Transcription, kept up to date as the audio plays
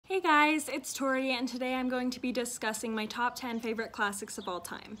Hey guys, it's Tori, and today I'm going to be discussing my top 10 favorite classics of all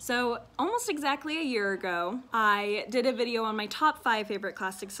time. So almost exactly a year ago, I did a video on my top 5 favorite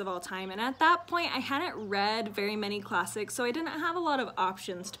classics of all time, and at that point I hadn't read very many classics, so I didn't have a lot of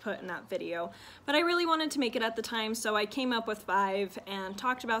options to put in that video. But I really wanted to make it at the time, so I came up with 5 and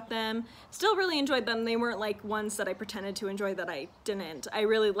talked about them. Still really enjoyed them. They weren't like ones that I pretended to enjoy that I didn't. I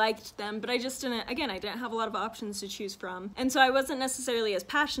really liked them, but I just didn't, again, I didn't have a lot of options to choose from. And so I wasn't necessarily as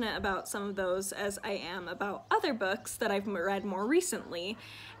passionate about some of those as I am about other books that I've read more recently.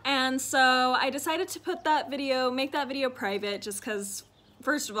 And so I decided to make that video private just because,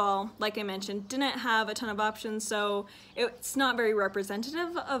 first of all, like I mentioned, didn't have a ton of options, so it's not very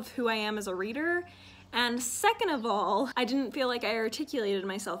representative of who I am as a reader. And second of all, I didn't feel like I articulated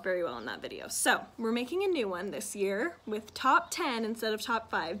myself very well in that video. So we're making a new one this year with top 10 instead of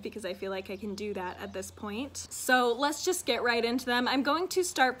top 5 because I feel like I can do that at this point. So let's just get right into them. I'm going to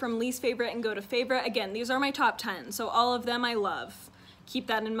start from least favorite and go to favorite. Again, these are my top 10, so all of them I love. Keep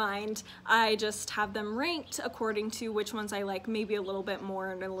that in mind. I just have them ranked according to which ones I like maybe a little bit more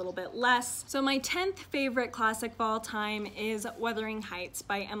and a little bit less. So my 10th favorite classic of all time is Wuthering Heights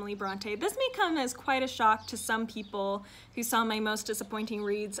by Emily Brontë. This may come as quite a shock to some people who saw my most disappointing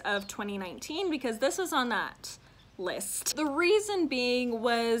reads of 2019 because this was on that list. The reason being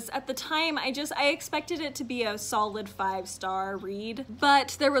was at the time I expected it to be a solid 5-star read,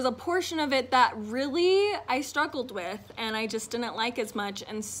 but there was a portion of it that really I struggled with and I just didn't like as much,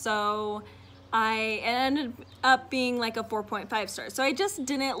 and so it ended up being like a 4.5 stars. So I just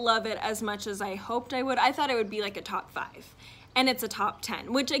didn't love it as much as I hoped I would. I thought it would be like a top 5, and it's a top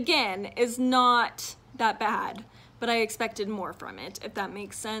 10, which again is not that bad, but I expected more from it, if that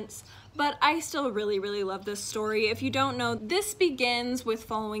makes sense. But I still really love this story. If you don't know, this begins with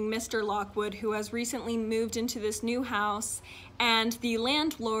following Mr. Lockwood, who has recently moved into this new house, and the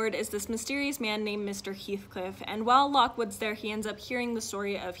landlord is this mysterious man named Mr. Heathcliff. And while Lockwood's there, he ends up hearing the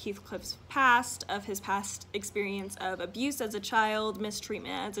story of Heathcliff's past, of his past experience of abuse as a child,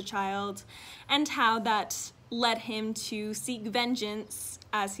 mistreatment as a child, and how that led him to seek vengeance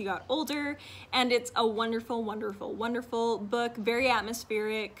as he got older. And it's a wonderful book, very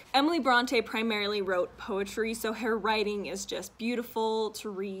atmospheric. Emily Brontë primarily wrote poetry, so her writing is just beautiful to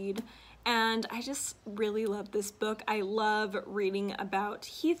read. And I just really love this book. I love reading about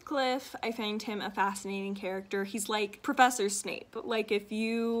Heathcliff. I find him a fascinating character. He's like Professor Snape. Like, if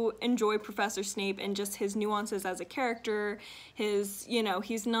you enjoy Professor Snape and just his nuances as a character, he's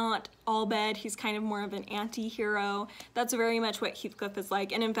not all bad, he's kind of more of an anti-hero. That's very much what Heathcliff is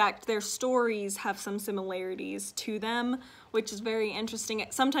like. And in fact, their stories have some similarities to them, which is very interesting.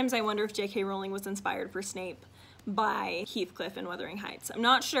 Sometimes I wonder if J.K. Rowling was inspired for Snape by Heathcliff in Wuthering Heights. I'm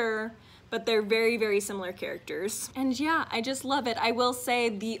not sure, but they're very similar characters. And yeah, I just love it. I will say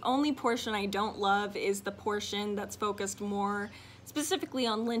the only portion I don't love is the portion that's focused more specifically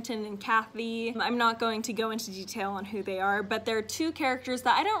on Linton and Kathy. I'm not going to go into detail on who they are, but they're two characters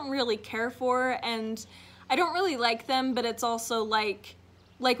that I don't really care for, and I don't really like them, but it's also like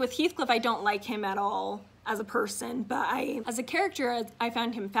with Heathcliff, I don't like him at all as a person, but as a character, I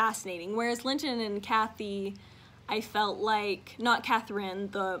found him fascinating. Whereas Linton and Kathy, I felt like, not Catherine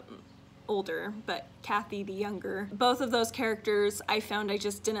the older, but Kathy the younger, both of those characters I found I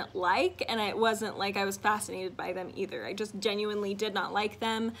just didn't like, and it wasn't like I was fascinated by them either. I just genuinely did not like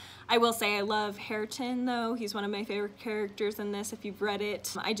them. I will say I love Hareton though. He's one of my favorite characters in this if you've read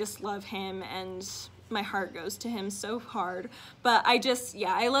it. I just love him and my heart goes to him so hard. But I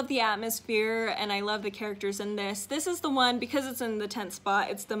love the atmosphere and I love the characters in this. This is the one, because it's in the 10th spot,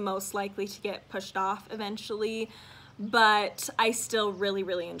 it's the most likely to get pushed off eventually. But I still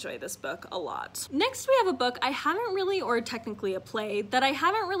really enjoy this book a lot. Next we have a book I haven't really, or technically a play, that I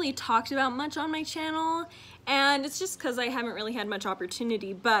haven't really talked about much on my channel, and it's just because I haven't really had much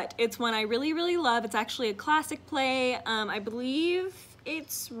opportunity, but it's one I really love. It's actually a classic play. I believe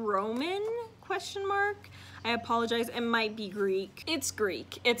it's Roman, ? I apologize, it might be Greek. It's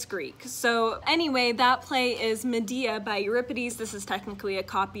Greek. So anyway, that play is Medea by Euripides. This is technically a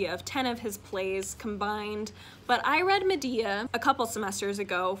copy of 10 of his plays combined, but I read Medea a couple semesters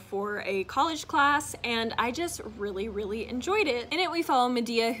ago for a college class, and I just really enjoyed it. In it we follow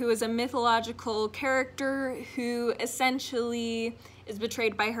Medea, who is a mythological character who essentially is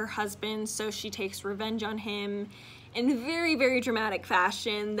betrayed by her husband, so she takes revenge on him in very dramatic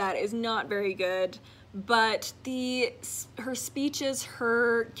fashion that is not very good. But her speeches,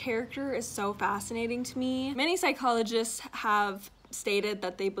 her character is so fascinating to me. Many psychologists have stated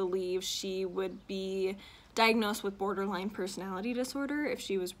that they believe she would be diagnosed with borderline personality disorder if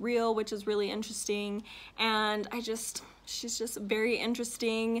she was real, which is really interesting. And I just She's just very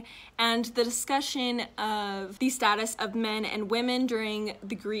interesting, and the discussion of the status of men and women during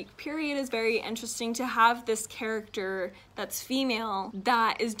the Greek period is very interesting. To have this character that's female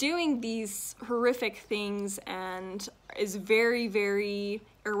that is doing these horrific things and is very, very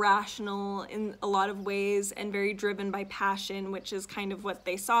irrational in a lot of ways and very driven by passion, which is kind of what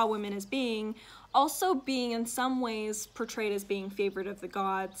they saw women as being, also being in some ways portrayed as being favored of the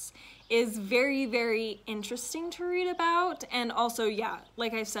gods, is very, very interesting to read about. And also, yeah,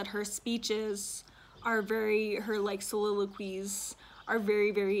 like I said, her speeches are her like soliloquies are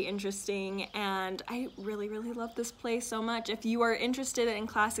very, very interesting, and I really, really love this play so much. If you are interested in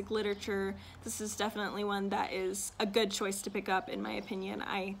classic literature, this is definitely one that is a good choice to pick up, in my opinion.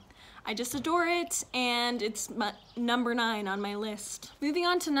 I just adore it, and it's number 9 on my list. Moving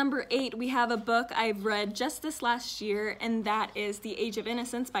on to number 8, we have a book I've read just this last year, and that is The Age of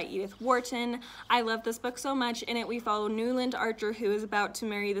Innocence by Edith Wharton. I love this book so much. In it, we follow Newland Archer, who is about to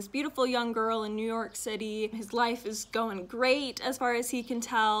marry this beautiful young girl in New York City. His life is going great as far as he can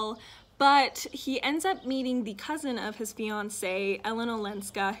tell, but he ends up meeting the cousin of his fiancée, Ellen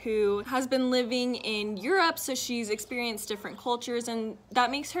Olenska, who has been living in Europe, so she's experienced different cultures, and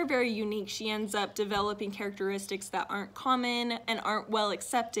that makes her very unique. She ends up developing characteristics that aren't common and aren't well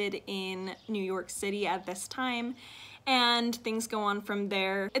accepted in New York City at this time, and things go on from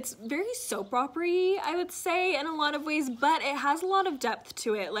there. It's very soap opera-y, I would say, in a lot of ways, but it has a lot of depth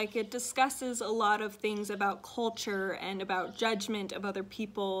to it. Like, it discusses a lot of things about culture and about judgment of other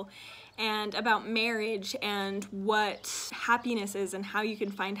people, and about marriage and what happiness is and how you can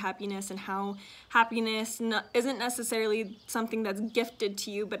find happiness, and how happiness isn't necessarily something that's gifted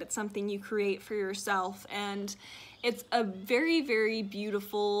to you, but it's something you create for yourself. And it's a very, very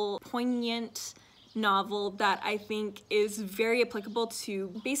beautiful, poignant novel that I think is very applicable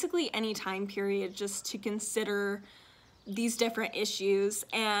to basically any time period, just to consider these different issues.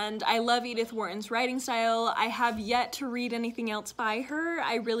 And I love Edith Wharton's writing style. I have yet to read anything else by her.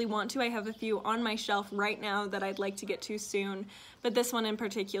 I really want to. I have a few on my shelf right now that I'd like to get to soon, but this one in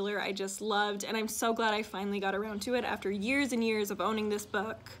particular I just loved, and I'm so glad I finally got around to it after years and years of owning this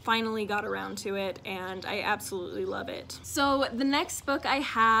book. Finally got around to it, and I absolutely love it. So the next book I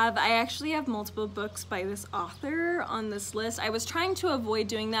actually have multiple books by this author on this list. I was trying to avoid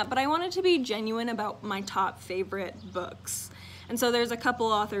doing that, but I wanted to be genuine about my top favorite books. And so there's a couple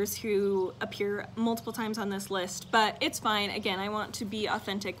authors who appear multiple times on this list, but it's fine. Again, I want to be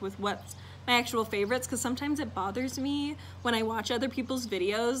authentic with what's my actual favorites, because sometimes it bothers me when I watch other people's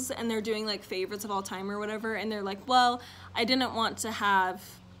videos and they're doing like favorites of all time or whatever, and they're like, well, I didn't want to have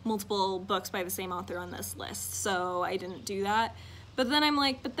multiple books by the same author on this list, so I didn't do that. But then I'm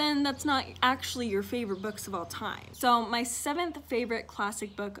like, but then that's not actually your favorite books of all time. So my 7th favorite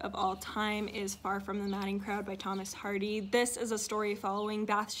classic book of all time is Far From the Madding Crowd by Thomas Hardy. This is a story following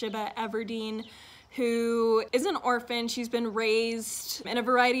Bathsheba Everdeen, who is an orphan. She's been raised in a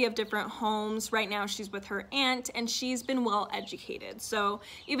variety of different homes. Right now she's with her aunt, and she's been well educated. So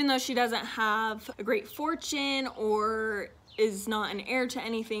even though she doesn't have a great fortune or is not an heir to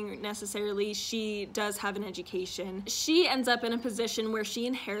anything necessarily, she does have an education. She ends up in a position where she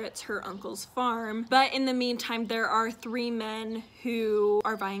inherits her uncle's farm, but in the meantime there are 3 men who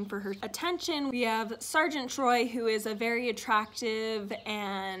are vying for her attention. We have Sergeant Troy, who is a very attractive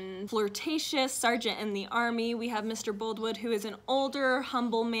and flirtatious sergeant in the army. We have Mr. Boldwood, who is an older,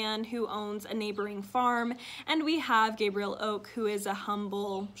 humble man who owns a neighboring farm, and we have Gabriel Oak, who is a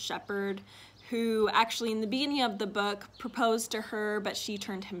humble shepherd who actually in the beginning of the book proposed to her, but she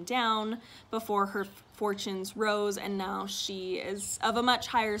turned him down before her fortunes rose, and now she is of a much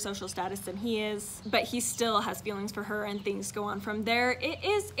higher social status than he is, but he still has feelings for her, and things go on from there. It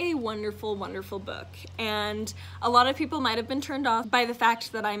is a wonderful, wonderful book, and a lot of people might have been turned off by the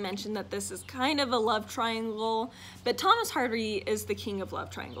fact that I mentioned that this is kind of a love triangle, but Thomas Hardy is the king of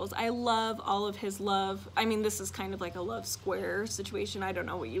love triangles. I love all of his love. I mean, this is kind of like a love square situation. I don't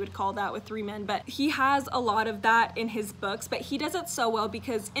know what you would call that with 3 men, but he has a lot of that in his books, but he does it so well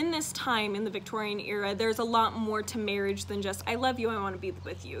because in this time, in the Victorian era, there's a lot more to marriage than just, I love you, I want to be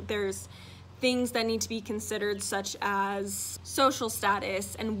with you. There's things that need to be considered, such as social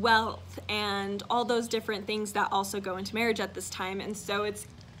status and wealth and all those different things that also go into marriage at this time. And so it's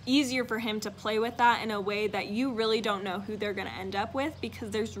easier for him to play with that in a way that you really don't know who they're going to end up with,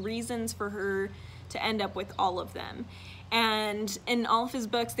 because there's reasons for her to end up with all of them. And in all of his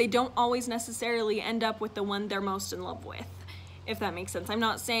books, they don't always necessarily end up with the one they're most in love with, if that makes sense. I'm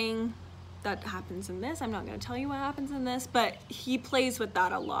not saying that happens in this. I'm not going to tell you what happens in this, but he plays with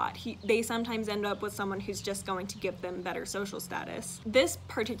that a lot. They sometimes end up with someone who's just going to give them better social status. This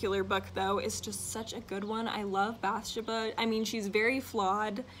particular book, though, is just such a good one. I love Bathsheba. I mean, she's very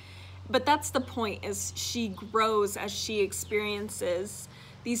flawed, but that's the point, is she grows as she experiences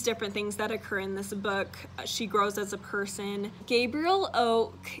these different things that occur in this book. She grows as a person. Gabriel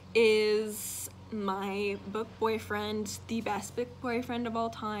Oak is my book boyfriend, the best book boyfriend of all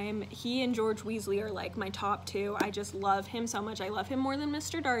time. He and George Weasley are like my top two. I just love him so much. I love him more than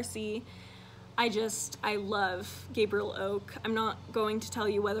Mr. Darcy. I love Gabriel Oak. I'm not going to tell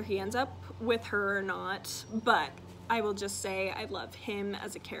you whether he ends up with her or not, but I will just say I love him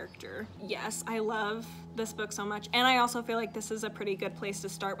as a character. Yes, I love this book so much, and I also feel like this is a pretty good place to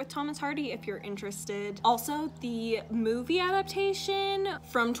start with Thomas Hardy if you're interested. Also, the movie adaptation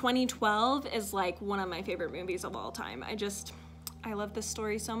from 2012 is like one of my favorite movies of all time. I love this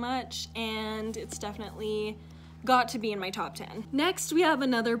story so much, and it's definitely got to be in my top 10. Next, we have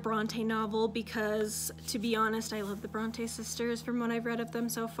another Brontë novel because, to be honest, I love the Brontë sisters from what I've read of them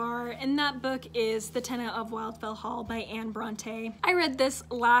so far, and that book is The Tenant of Wildfell Hall by Anne Brontë. I read this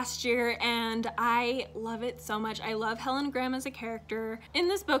last year and I love it so much. I love Helen Graham as a character. In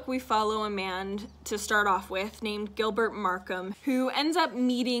this book, we follow a man to start off with named Gilbert Markham, who ends up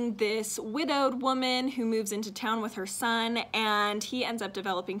meeting this widowed woman who moves into town with her son, and he ends up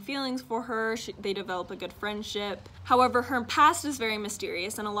developing feelings for her. They develop a good friendship. However, her past is very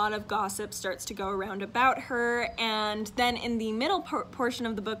mysterious and a lot of gossip starts to go around about her, and then in the middle portion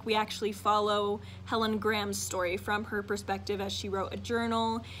of the book we actually follow Helen Graham's story from her perspective as she wrote a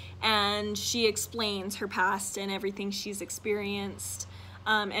journal, and she explains her past and everything she's experienced.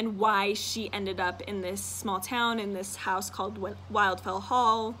 And why she ended up in this small town in this house called Wildfell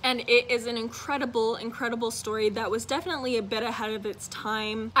Hall. And it is an incredible, incredible story that was definitely a bit ahead of its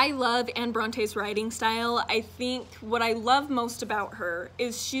time. I love Anne Bronte's writing style. I think what I love most about her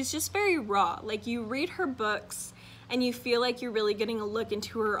is she's just very raw. Like, you read her books and you feel like you're really getting a look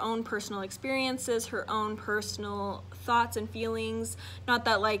into her own personal experiences, her own personal thoughts and feelings. Not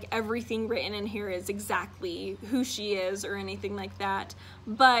that like everything written in here is exactly who she is or anything like that,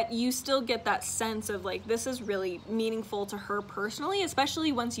 but you still get that sense of like, this is really meaningful to her personally,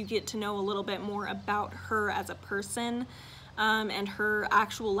 especially once you get to know a little bit more about her as a person. And her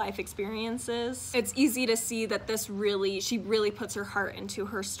actual life experiences. It's easy to see that she really puts her heart into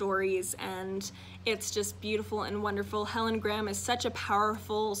her stories, and it's just beautiful and wonderful. Helen Graham is such a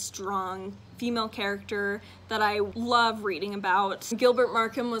powerful, strong female character that I love reading about. Gilbert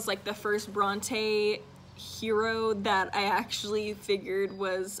Markham was like the first Brontë hero that I actually figured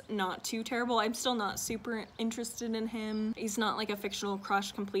was not too terrible. I'm still not super interested in him. He's not like a fictional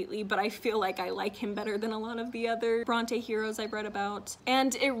crush completely, but I feel like I like him better than a lot of the other Brontë heroes I've read about.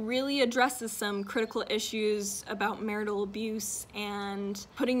 And it really addresses some critical issues about marital abuse and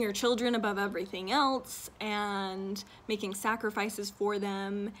putting your children above everything else and making sacrifices for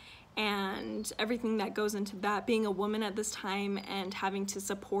them, and everything that goes into that, being a woman at this time and having to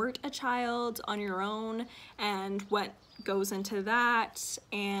support a child on your own and what goes into that.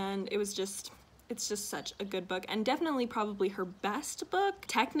 And it's just such a good book, and definitely probably her best book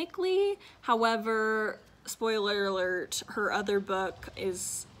technically. However, spoiler alert, her other book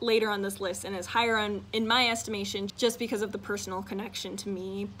is later on this list and is higher in my estimation just because of the personal connection to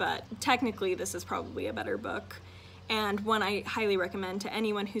me, but technically this is probably a better book, and one I highly recommend to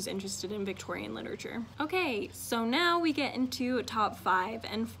anyone who's interested in Victorian literature. Okay, so now we get into top 5,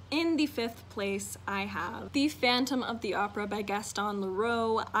 and in the 5th place I have The Phantom of the Opera by Gaston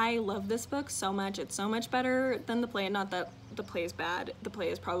Leroux. I love this book so much. It's so much better than the play. Not that the play is bad. The play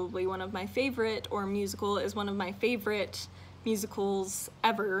is probably one of my favorite, or musical is one of my favorite musicals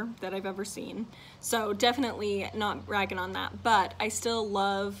ever that I've ever seen. So definitely not bragging on that, but I still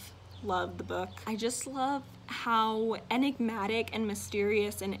love the book. I just love how enigmatic and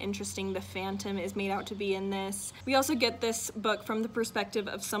mysterious and interesting the Phantom is made out to be in this. We also get this book from the perspective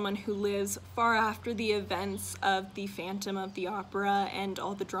of someone who lives far after the events of the Phantom of the Opera and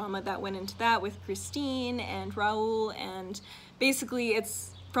all the drama that went into that with Christine and Raoul, and basically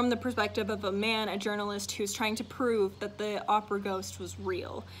it's from the perspective of a man, a journalist, who's trying to prove that the opera ghost was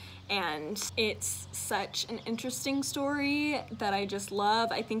real. And it's such an interesting story that I just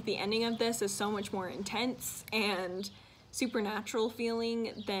love. I think the ending of this is so much more intense and supernatural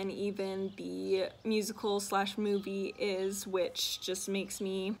feeling than even the musical slash movie is, which just makes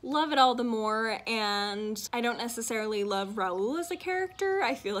me love it all the more. And I don't necessarily love Raoul as a character.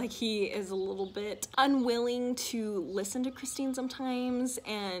 I feel like he is a little bit unwilling to listen to Christine sometimes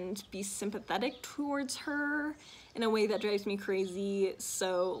and be sympathetic towards her in a way that drives me crazy.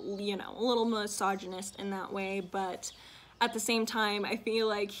 So, you know, a little misogynist in that way, but at the same time, I feel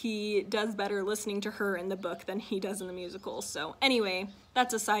like he does better listening to her in the book than he does in the musical. So anyway,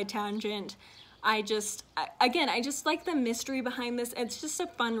 that's a side tangent. I just like the mystery behind this. It's just a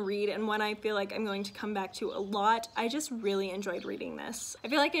fun read and one I feel like I'm going to come back to a lot. I just really enjoyed reading this. I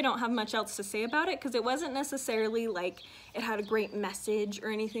feel like I don't have much else to say about it because it wasn't necessarily like it had a great message or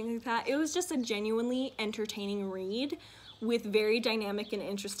anything like that. It was just a genuinely entertaining read with very dynamic and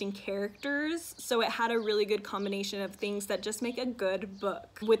interesting characters. So it had a really good combination of things that just make a good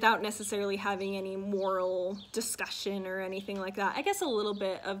book without necessarily having any moral discussion or anything like that. I guess a little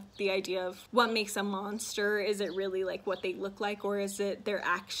bit of the idea of what makes a monster. Is it really like what they look like, or is it their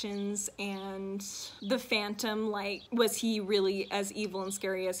actions? And the Phantom, like, was he really as evil and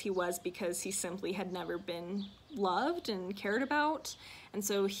scary as he was because he simply had never been loved and cared about? And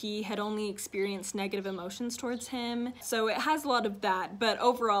so he had only experienced negative emotions towards him. So it has a lot of that, but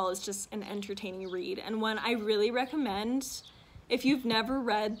overall it's just an entertaining read and one I really recommend. If you've never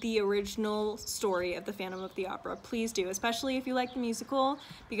read the original story of the Phantom of the Opera, please do, especially if you like the musical,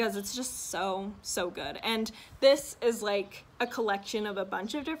 because it's just so good. And this is like a collection of a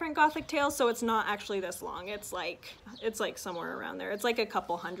bunch of different Gothic tales, so it's not actually this long. It's like somewhere around there. It's like a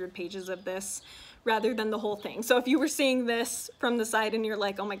couple hundred pages of this, rather than the whole thing. So if you were seeing this from the side and you're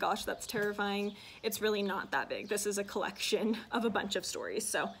like, oh my gosh, that's terrifying, it's really not that big. This is a collection of a bunch of stories.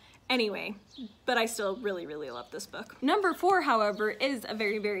 So anyway, but I still really love this book. Number 4, however, is a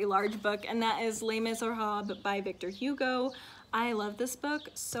very large book, and that is Les Misérables by Victor Hugo. I love this book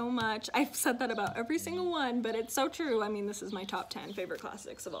so much. I've said that about every single one, but it's so true. I mean, this is my top 10 favorite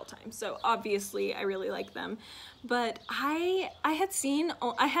classics of all time, so obviously I really like them. But I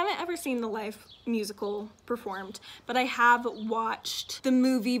haven't ever seen the live musical performed, but I have watched the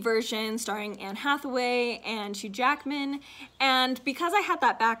movie version starring Anne Hathaway and Hugh Jackman, and because I had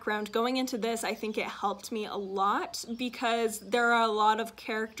that background going into this, I think it helped me a lot because there are a lot of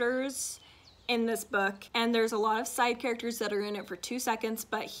characters in this book, and there's a lot of side characters that are in it for 2 seconds,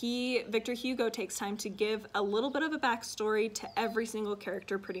 but Victor Hugo takes time to give a little bit of a backstory to every single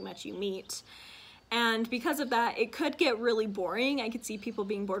character pretty much you meet. And because of that, it could get really boring. I could see people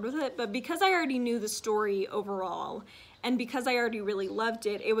being bored with it, but because I already knew the story overall, and because I already really loved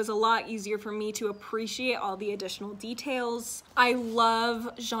it, it was a lot easier for me to appreciate all the additional details. I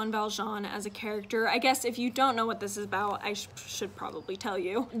love Jean Valjean as a character. I guess if you don't know what this is about, I should probably tell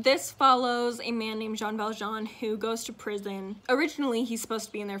you. This follows a man named Jean Valjean who goes to prison. Originally, he's supposed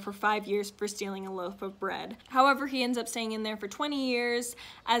to be in there for 5 years for stealing a loaf of bread. However, he ends up staying in there for 20 years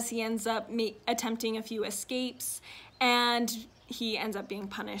as he ends up attempting a few escapes, and he ends up being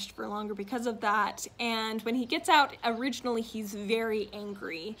punished for longer because of that. And when he gets out, originally he's very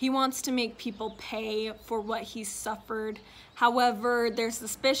angry. He wants to make people pay for what he's suffered. However, there's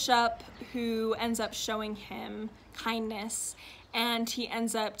this bishop who ends up showing him kindness, and he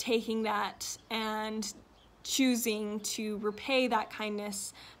ends up taking that and choosing to repay that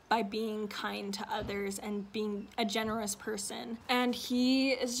kindness by being kind to others and being a generous person. And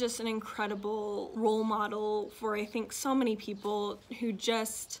he is just an incredible role model for, I think, so many people who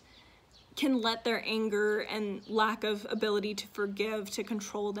just can let their anger and lack of ability to forgive to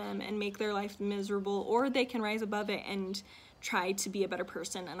control them and make their life miserable, or they can rise above it and try to be a better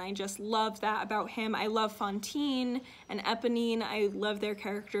person. And I just love that about him. I love Fantine and Eponine. I love their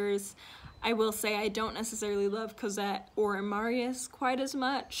characters. I will say I don't necessarily love Cosette or Marius quite as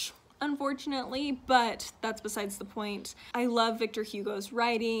much, unfortunately, but that's besides the point. I love Victor Hugo's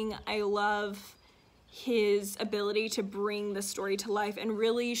writing. I love his ability to bring the story to life and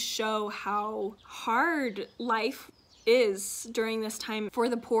really show how hard life is during this time for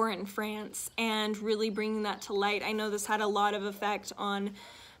the poor in France, and really bringing that to light. I know this had a lot of effect on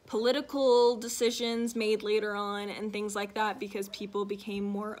political decisions made later on and things like that, because people became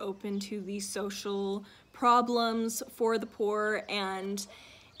more open to these social problems for the poor, and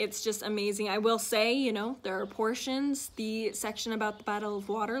it's just amazing. I will say, you know, there are portions, the section about the Battle of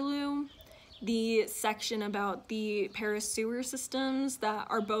Waterloo, the section about the Paris sewer systems, that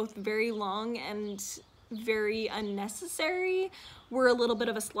are both very long and very unnecessary were a little bit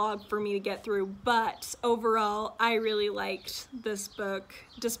of a slog for me to get through, but overall I really liked this book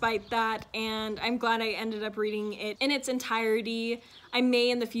despite that, and I'm glad I ended up reading it in its entirety. I may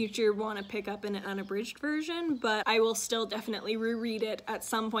in the future want to pick up an unabridged version, but I will still definitely reread it at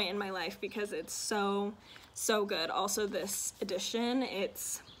some point in my life because it's so good. Also, this edition,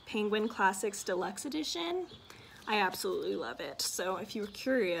 it's Penguin Classics Deluxe Edition. I absolutely love it. So if you were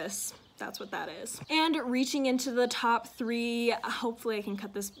curious, that's what that is. And reaching into the top 3, hopefully I can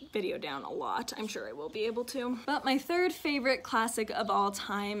cut this video down a lot. I'm sure I will be able to. But my third favorite classic of all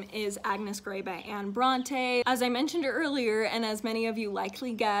time is Agnes Grey by Anne Brontë. As I mentioned earlier, and as many of you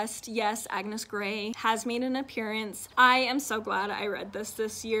likely guessed, yes, Agnes Grey has made an appearance. I am so glad I read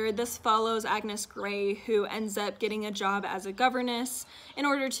this year. This follows Agnes Grey, who ends up getting a job as a governess in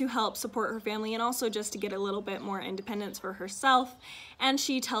order to help support her family and also just to get a little bit more independence for herself. And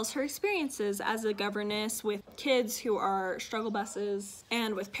she tells her experiences as a governess with kids who are struggle buses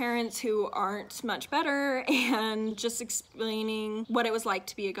and with parents who aren't much better, and just explaining what it was like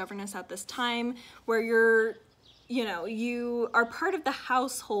to be a governess at this time where you are part of the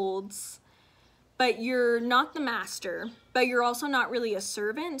households, but you're not the master, but you're also not really a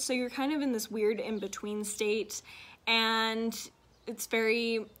servant. So you're kind of in this weird in-between state, and it's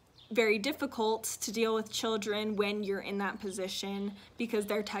very difficult to deal with children when you're in that position because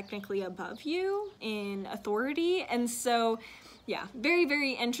they're technically above you in authority. And so yeah,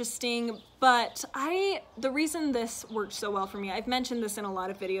 very interesting. But the reason this worked so well for me, I've mentioned this in a lot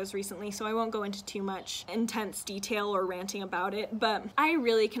of videos recently, so I won't go into too much intense detail or ranting about it, but I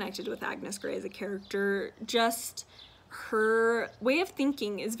really connected with Agnes Grey as a character. Just her way of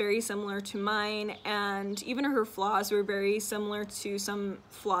thinking is very similar to mine, and even her flaws were very similar to some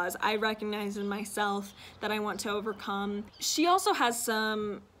flaws I recognize in myself that I want to overcome. She also has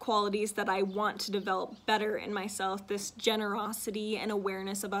some qualities that I want to develop better in myself, this generosity and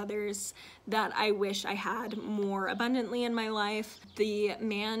awareness of others that I wish I had more abundantly in my life. The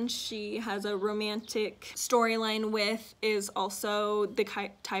man she has a romantic storyline with is also the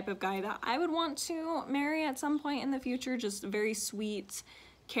type of guy that I would want to marry at some point in the future, just a very sweet,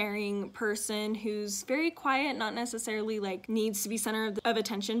 caring person who's very quiet, not necessarily like needs to be center of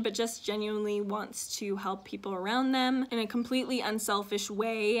attention, but just genuinely wants to help people around them in a completely unselfish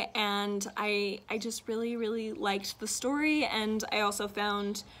way. And I just really liked the story, and I also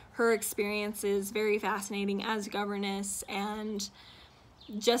found her experiences very fascinating as governess, and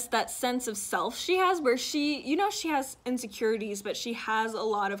just that sense of self she has where she has insecurities, but she has a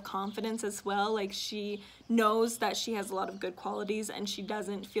lot of confidence as well. Like, she knows that she has a lot of good qualities and she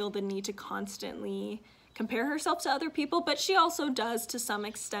doesn't feel the need to constantly compare herself to other people, but she also does to some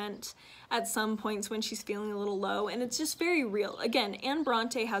extent at some points when she's feeling a little low, and it's just very real. Again, Anne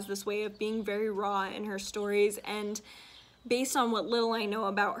Brontë has this way of being very raw in her stories, and based on what little I know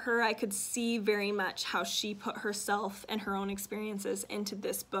about her, I could see very much how she put herself and her own experiences into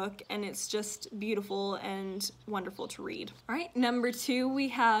this book, and it's just beautiful and wonderful to read. All right, number 2, we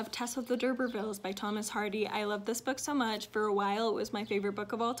have Tess of the D'Urbervilles by Thomas Hardy. I love this book so much. For a while, it was my favorite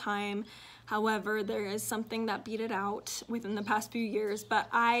book of all time. However, there is something that beat it out within the past few years, but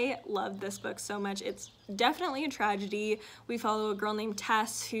I love this book so much. It's definitely a tragedy. We follow a girl named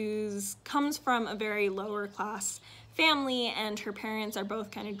Tess who comes from a very lower class family, and her parents are both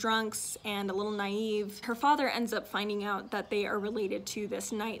kind of drunks and a little naive. Her father ends up finding out that they are related to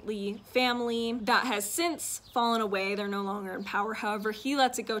this knightly family that has since fallen away. They're no longer in power. However, he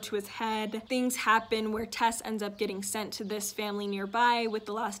lets it go to his head. Things happen where Tess ends up getting sent to this family nearby with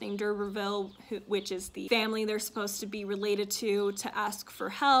the last name D'Urberville, which is the family they're supposed to be related to ask for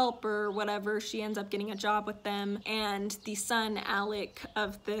help or whatever. She ends up getting a job with them, and the son, Alec,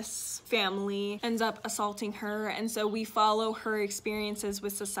 of this family ends up assaulting her, and so we follow her experiences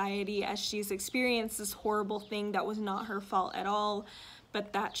with society as she's experienced this horrible thing that was not her fault at all,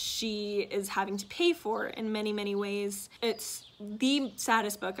 but that she is having to pay for in many ways. It's the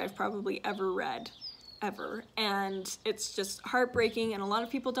saddest book I've probably ever read, ever, and it's just heartbreaking, and a lot of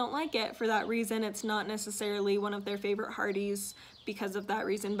people don't like it for that reason. It's not necessarily one of their favorite Hardys because of that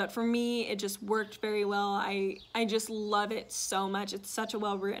reason, but for me it just worked very well. I just love it so much. It's such a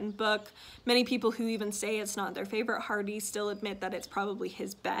well-written book. Many people who even say it's not their favorite Hardy still admit that it's probably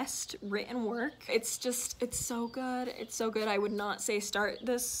his best written work. It's so good. It's so good. I would not say start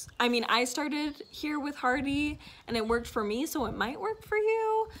this. I mean, I started here with Hardy and it worked for me, so it might work for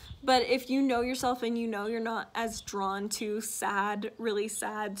you, but if you know yourself and you know you're not as drawn to sad, really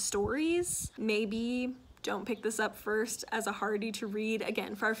sad stories, maybe don't pick this up first as a Hardy to read.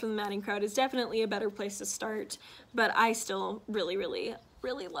 Again, Far From the Madding Crowd is definitely a better place to start, but I still really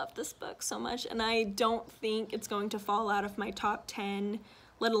really love this book so much, and I don't think it's going to fall out of my top 10,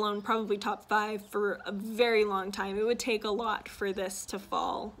 let alone probably top 5 for a very long time. It would take a lot for this to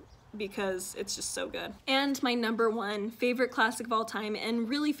fall because it's just so good. And my number 1 favorite classic of all time and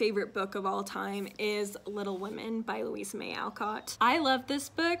really favorite book of all time is Little Women by Louisa May Alcott. I love this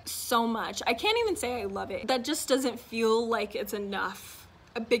book so much. I can't even say I love it. That just doesn't feel like it's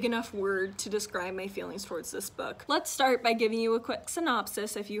a big enough word to describe my feelings towards this book. Let's start by giving you a quick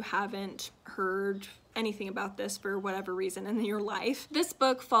synopsis if you haven't heard anything about this for whatever reason in your life. This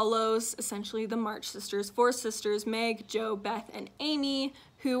book follows essentially the March sisters, 4 sisters, Meg, Jo, Beth, and Amy,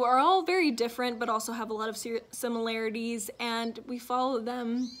 who are all very different but also have a lot of similarities, and we follow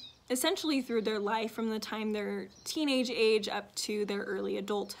them essentially through their life from the time they're teenage age up to their early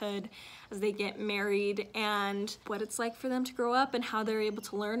adulthood as they get married, and what it's like for them to grow up and how they're able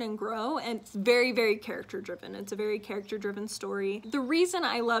to learn and grow. And it's very, very character driven. It's a very character driven story. The reason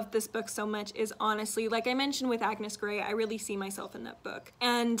I love this book so much is honestly, like I mentioned with Agnes Grey, I really see myself in that book.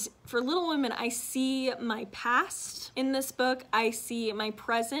 And for Little Women, I see my past in this book. I see my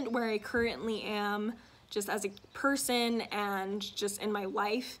present, where I currently am, just as a person and just in my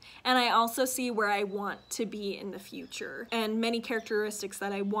life. And I also see where I want to be in the future and many characteristics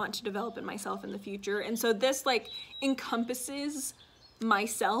that I want to develop in myself in the future. And so this like encompasses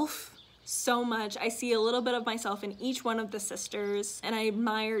myself so much. I see a little bit of myself in each one of the sisters, and I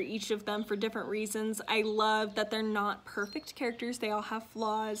admire each of them for different reasons. I love that they're not perfect characters. They all have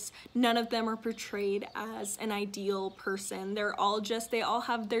flaws. None of them are portrayed as an ideal person. They all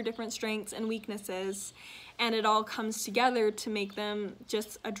have their different strengths and weaknesses, and it all comes together to make them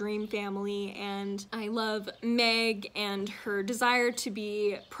just a dream family. And I love Meg and her desire to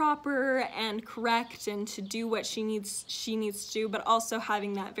be proper and correct and to do what she needs to do, but also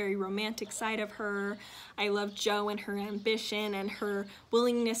having that very romantic side of her. I love Jo and her ambition and her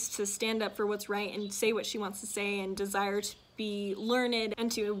willingness to stand up for what's right and say what she wants to say and desire to be learned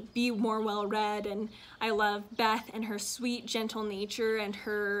and to be more well-read. And I love Beth and her sweet, gentle nature and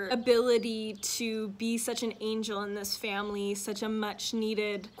her ability to be such an angel in this family, such a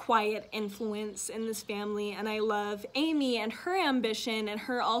much-needed quiet influence in this family. And I love Amy and her ambition and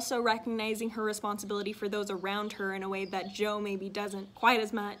her also recognizing her responsibility for those around her in a way that Jo maybe doesn't quite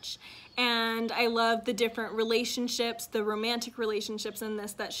as much. And I love the different relationships, the romantic relationships in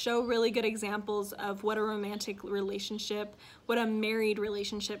this that show really good examples of what a romantic relationship, what a married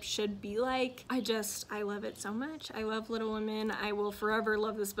relationship should be like. I love it so much. I love Little Women. I will forever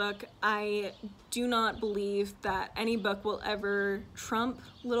love this book. I do not believe that any book will ever trump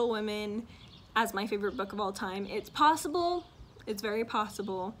Little Women as my favorite book of all time. It's possible, it's very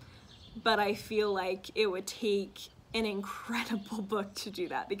possible, but I feel like it would take an incredible book to do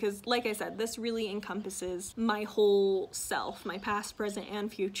that, because like I said, this really encompasses my whole self, my past, present,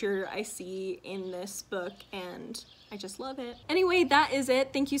 and future I see in this book, and I just love it. Anyway, that is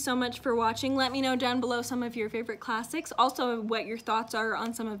it. Thank you so much for watching. Let me know down below some of your favorite classics, also what your thoughts are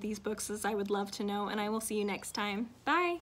on some of these books, as I would love to know, and I will see you next time. Bye!